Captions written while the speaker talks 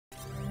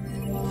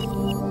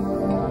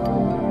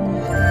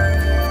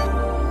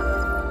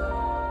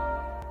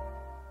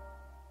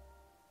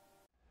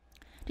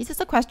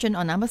question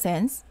on number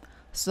sense.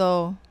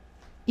 So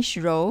each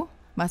row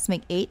must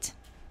make 8.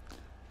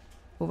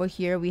 Over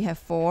here we have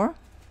 4.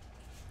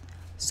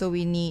 So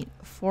we need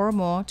 4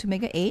 more to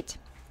make an 8.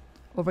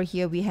 Over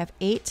here we have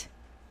 8.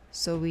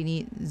 So we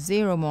need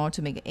 0 more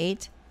to make an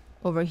 8.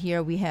 Over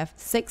here we have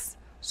 6.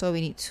 So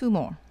we need 2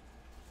 more.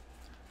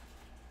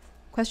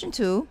 Question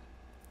 2.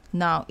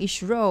 Now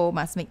each row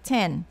must make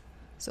 10.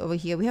 So over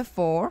here we have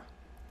 4.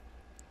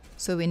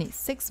 So we need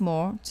 6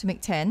 more to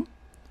make 10.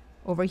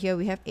 Over here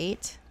we have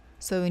 8.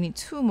 So we need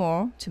 2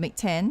 more to make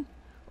 10.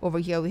 Over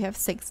here we have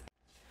 6.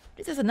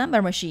 This is a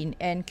number machine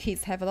and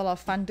kids have a lot of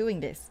fun doing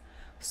this.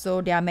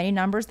 So there are many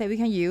numbers that we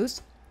can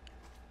use.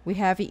 We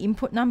have the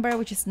input number,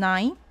 which is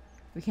 9.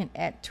 We can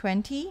add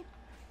 20.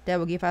 That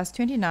will give us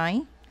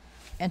 29.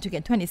 And to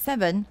get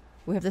 27,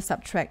 we have to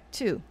subtract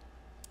 2.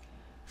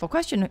 For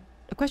question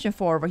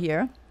 4 over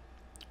here,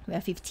 we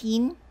have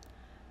 15.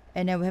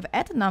 And then we have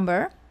add a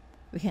number.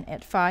 We can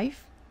add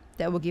 5.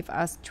 That will give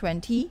us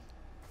 20.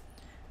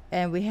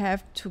 And we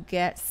have to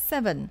get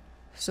 7.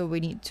 So we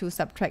need to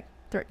subtract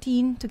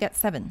 13 to get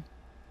 7.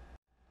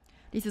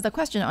 This is a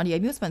question on the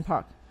amusement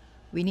park.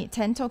 We need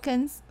 10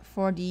 tokens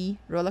for the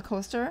roller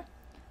coaster,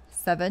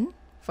 7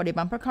 for the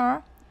bumper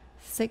car,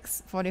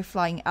 6 for the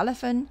flying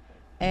elephant,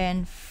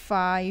 and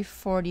 5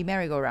 for the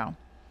merry-go-round.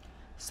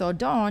 So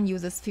Dawn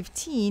uses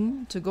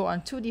 15 to go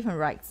on 2 different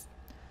rides.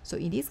 So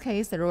in this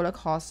case, the roller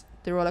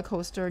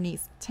coaster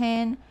needs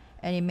 10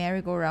 and the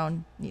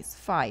merry-go-round needs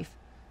 5.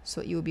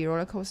 So it will be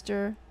roller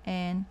coaster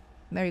and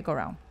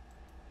merry-go-round.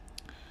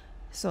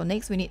 So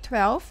next we need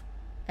 12,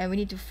 and we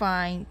need to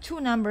find 2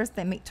 numbers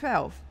that make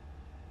 12.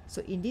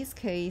 So in this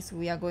case,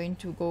 we are going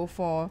to go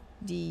for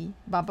the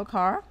bumper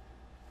car,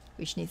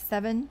 which needs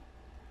 7,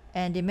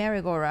 and the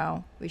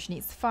merry-go-round, which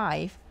needs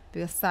 5,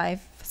 because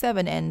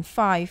 7 and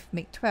 5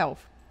 make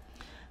 12.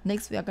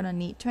 Next, we are going to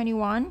need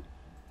 21,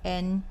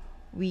 and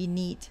we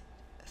need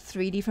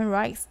 3 different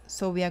rides.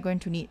 So we are going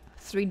to need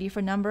 3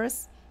 different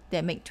numbers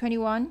that make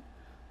 21.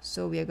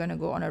 So we are going to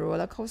go on a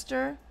roller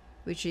coaster,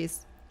 which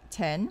is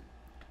 10,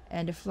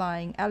 and the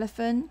flying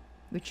elephant,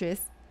 which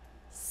is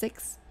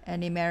 6,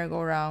 and the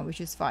merry-go-round,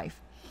 which is 5.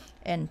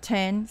 And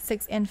 10,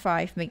 6, and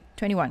 5 make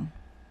 21.